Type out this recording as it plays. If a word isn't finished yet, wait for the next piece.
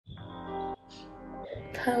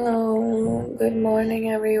Hello, good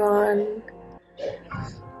morning everyone.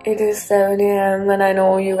 It is 7 a.m. and I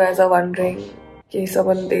know you guys are wondering कि सब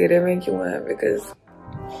अंधेरे में क्यों है, because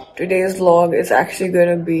today's vlog is actually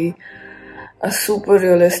gonna be a super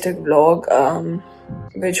realistic vlog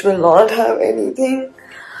which will not have anything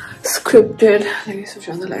scripted. Let me switch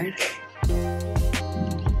on the light.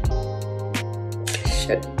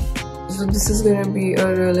 Shit. So this is gonna be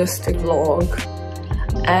a realistic vlog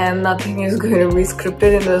and nothing is going to be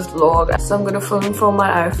scripted in this vlog. So I'm going to film from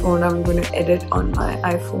my iPhone. I'm going to edit on my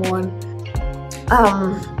iPhone.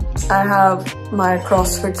 I have my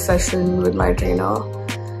CrossFit session with my trainer.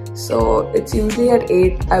 So it's usually at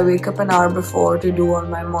 8. I wake up an hour before to do all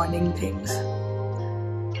my morning things.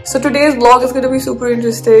 So today's vlog is going to be super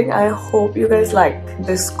interesting. I hope you guys like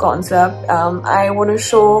this concept. I want to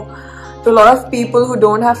show to a lot of people who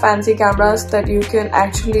don't have fancy cameras that you can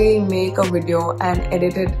actually make a video and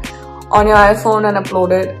edit it on your iPhone and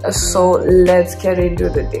upload it. So let's get into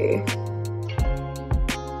the day.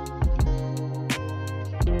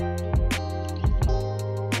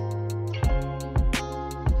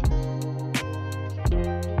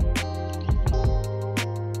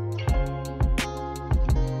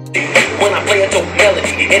 When I play a dope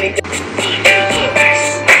melody, anything.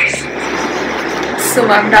 So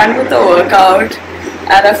I'm done with the workout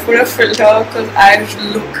and I've put a filter because I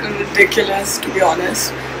look ridiculous, to be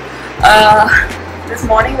honest. This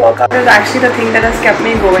morning workout is actually the thing that has kept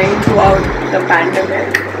me going throughout the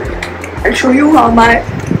pandemic. I'll show you how my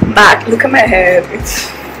mat, look at my hair, it's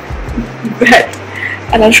wet,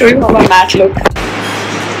 and I'll show you how my mat looks.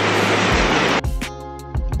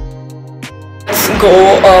 Let's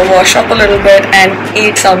go wash up a little bit and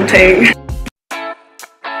eat something.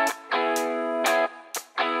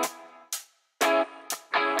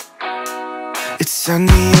 It's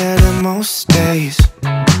sunny at most days.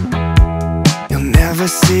 You'll never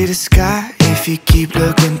see the sky if you keep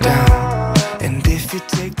looking down. And if you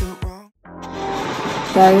take the wrong.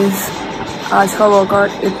 Guys, आज का workout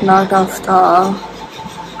इतना tough था.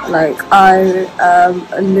 Like I am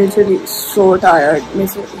literally so tired. मेरे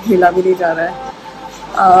से हिला भी नहीं जा रहा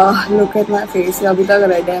है. Look at my face. अभी तक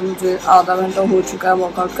रेड है. मुझे आधा घंटा हो चुका है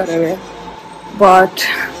workout करे हुए. But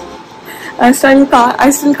I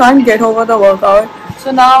still can't get over the workout. So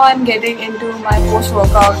now I'm getting into my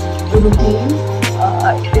post-workout routine.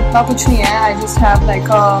 Itna kuch nahi hai. I just have like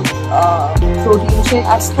a protein shake.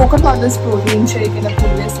 I've spoken about this protein shake in a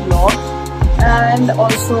previous vlog, and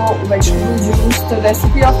also vegetable juice. The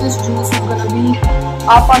recipe of this juice is gonna be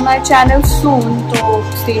up on my channel soon, so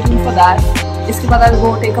stay tuned for that. Iske baad I'll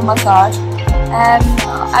go take a massage, and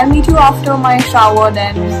I'll meet you after my shower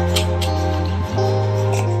then.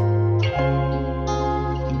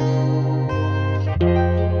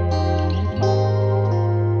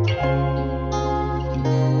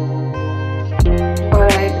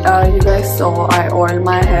 You guys saw I oiled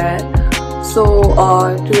my hair. So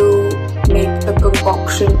to make the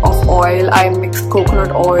concoction of oil, I mixed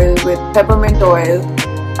coconut oil with peppermint oil.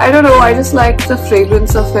 I don't know, I just like the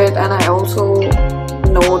fragrance of it, and I also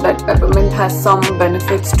know that peppermint has some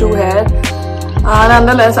benefits to hair.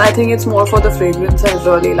 Nonetheless, I think it's more for the fragrance. I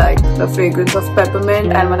really like the fragrance of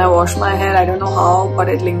peppermint, and when I wash my hair, I don't know how, but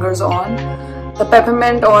it lingers on. The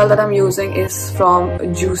peppermint oil that I'm using is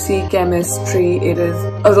from Juicy Chemistry. It is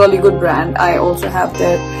a really good brand. I also have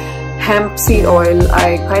their hemp seed oil.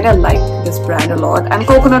 I kind of like this brand a lot. And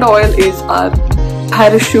coconut oil is our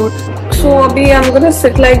parachute. So abhi I'm gonna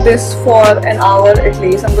sit like this for an hour at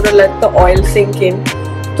least. I'm gonna let the oil sink in.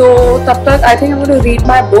 So tab tak I think I'm gonna read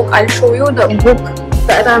my book. I'll show you the book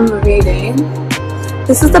that I'm reading.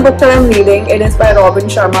 This is the book that I'm reading. It is by Robin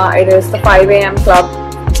Sharma. It is the 5 AM Club.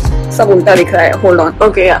 सब उल्टा दिख रहा है. Hold on.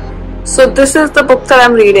 Okay, yeah. So this is the book that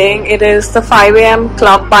I'm reading. It is the 5 AM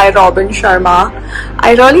Club by Robin Sharma.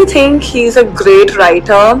 I really think he's a great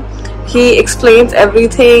writer. He explains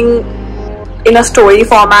everything in a story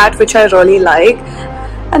format, which I really like.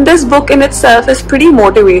 And this book in itself is pretty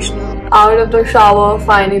motivational. Out of the shower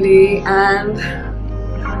finally, and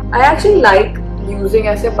I actually like using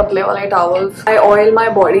ऐसे पतले वाले towels. I oil my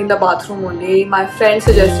body in the bathroom only. My friend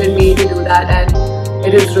suggested me to do that, and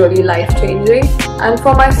it is really life-changing. And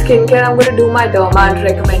for my skincare, I'm going to do my Dermat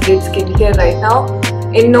recommended skincare right now.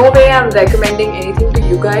 In no way I'm recommending anything to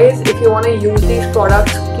you guys. If you want to use these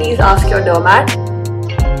products, please ask your Dermat.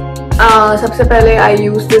 Sabse pehle I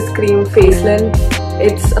use this cream Facelin.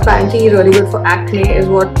 It's apparently really good for acne is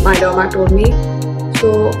what my Dermat told me.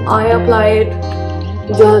 So I apply it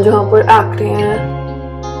jahan par acne hai.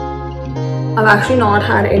 I've actually not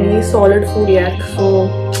had any solid food yet, so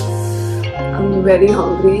I'm very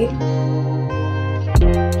hungry.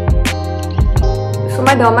 So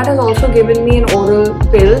my dermat has also given me an oral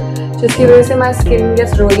pill. Just की वजह से my skin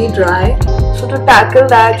gets really dry. So to tackle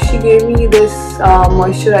that, she gave me this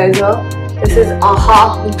moisturizer. This is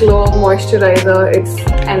AHA Glow Moisturizer. It's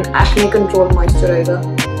an acne control moisturizer.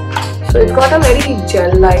 So it's got a very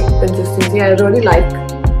gel-like consistency. I really like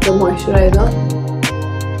the moisturizer.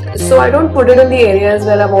 So I don't put it in the areas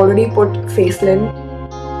where I've already put Facelin.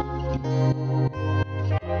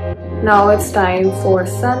 Now it's time for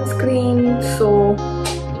sunscreen. So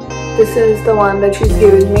this is the one that she's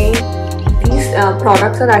given me. These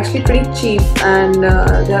products are actually pretty cheap and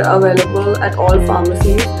they're available at all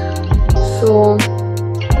pharmacies. So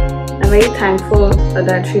I'm very thankful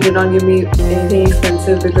that she did not give me anything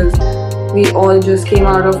expensive because we all just came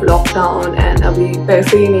out of lockdown and abhi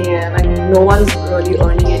paise hi nahi hai, like no one's really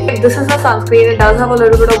earning anything. This is the sunscreen. It does have a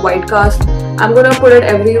little bit of white cast. I'm gonna put it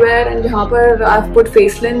everywhere, and jahan par I've put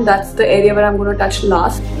Facelin, that's the area where I'm gonna touch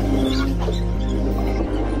last.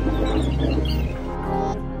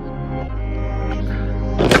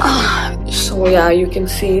 So yeah, you can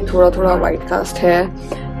see thoda white cast here,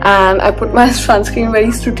 and I put my sunscreen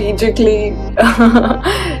very strategically.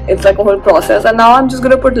 It's like a whole process, and now I'm just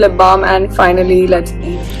gonna put lip balm, and finally let's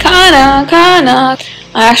eat. Khana.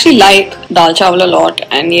 I actually like dal chawal a lot,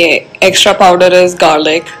 and ये extra powder is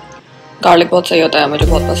garlic. Garlic बहुत सही होता है, मुझे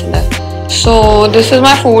बहुत पसंद है. So this is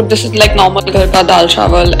my food. This is like normal घर का dal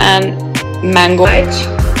chawal and mango.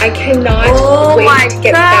 I cannot wait to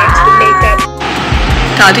get back to the makeup.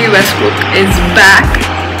 Tati Westbrook is back.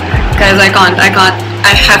 Guys,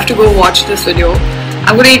 I have to go watch this video.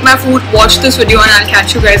 I'm gonna eat my food, watch this video, and I'll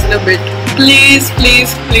catch you guys in a bit. Please,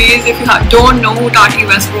 if you don't know who Tati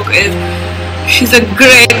Westbrook is, she's a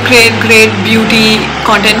great beauty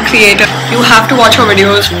content creator. You have to watch her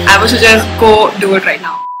videos. I would suggest go do it right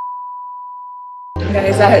now.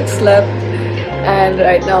 Guys, I had slept, and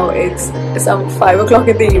right now it's some 5 o'clock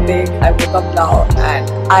in the evening. I woke up now, and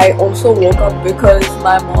I also woke up because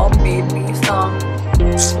my mom made me some.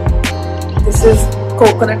 This is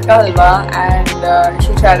coconut ka halwa, and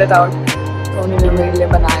she tried it out. So unhone mere liye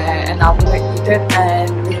banaya hai, and now I'm gonna eat it and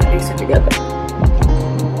we're gonna taste it together.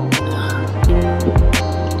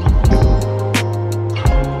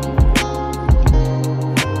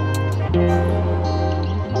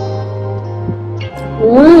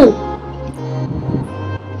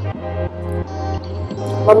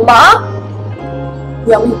 Mamma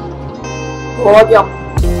yummy, बहुत यम,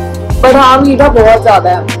 पर हाँ मीठा बहुत ज़्यादा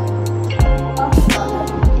है,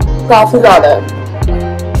 काफी ज़्यादा है.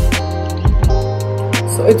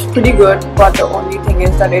 So it's pretty good, but the only thing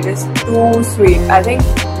is that it is too sweet. I think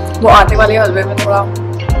वो आटे वाले हलवे में थोड़ा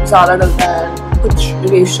ज़्यादा डलता है, कुछ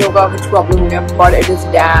रेशियो का कुछ प्रॉब्लम हो गया, but it is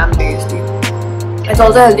damn tasty. It's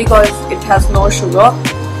also healthy because it has no sugar.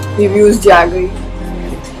 We've used jaggery.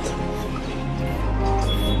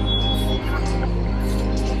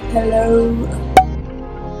 Hello.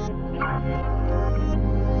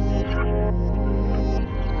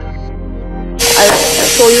 I'll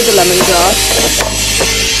show you the lemongrass.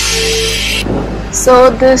 So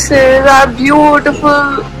this is our beautiful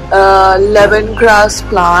lemongrass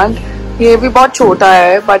plant. ये भी बहुत छोटा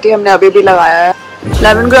है, but ये हमने अभी भी लगाया है.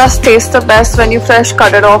 Lemongrass tastes the best when you fresh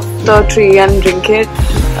cut it off the tree and drink it.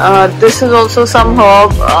 This is also some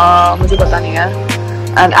herb, मुझे पता नहीं है.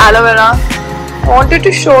 And aloe vera. I wanted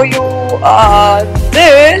to show you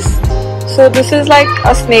this. So this is like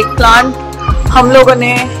a snake plant. हम लोगों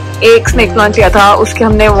ने एक snake plant लिया था, उसके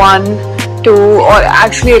हमने 1, 2 और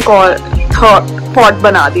actually एक और third pot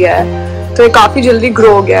बना दिया है. तो ये काफी जल्दी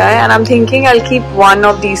grow हो गया है. And I'm thinking I'll keep one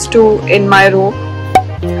of these two in my room.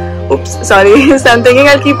 Oops, sorry. So I'm thinking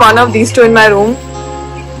I'll keep one of these two in my room.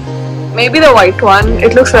 Maybe the white one.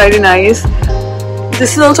 It looks very nice.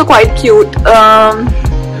 This is also quite cute.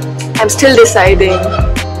 I'm still deciding.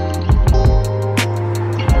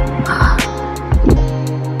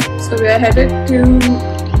 So we are headed to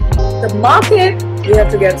the market. We have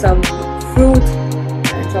to get some fruit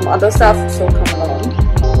and some other stuff. So come along.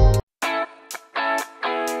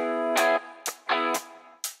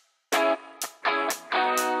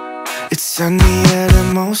 It's sunny out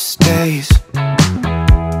of most days.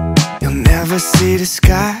 You'll never see the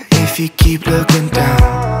sky if you keep looking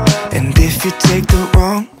down. And if you take the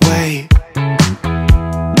wrong way,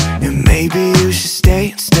 then maybe you should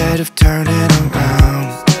stay instead of turning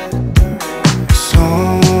around. So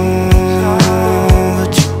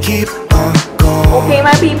would you keep on going? Okay,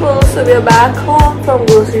 my people, so we're back home from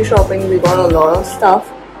grocery shopping. We got a lot of stuff,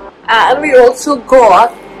 and we also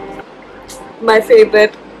got my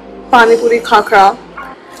favorite pani puri khakra.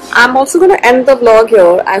 I'm also gonna end the vlog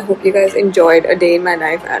here. I hope you guys enjoyed a day in my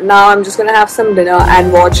life, and now I'm just gonna have some dinner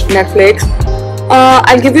and watch Netflix.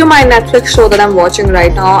 I'll give you my Netflix show that I'm watching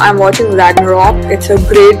right now. I'm watching Ragnarok. It's a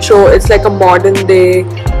great show. It's like a modern day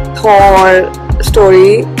Thor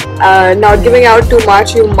story. Not giving out too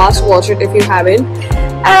much. You must watch it if you haven't.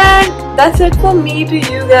 And that's it for me to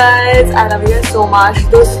you guys. I love you guys so much.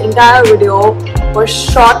 This entire video was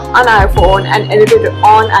shot on iPhone and edited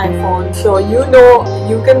on iPhone. So you know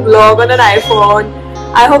you can vlog on an iPhone.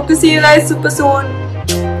 I hope to see you guys super soon.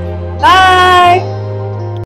 Bye!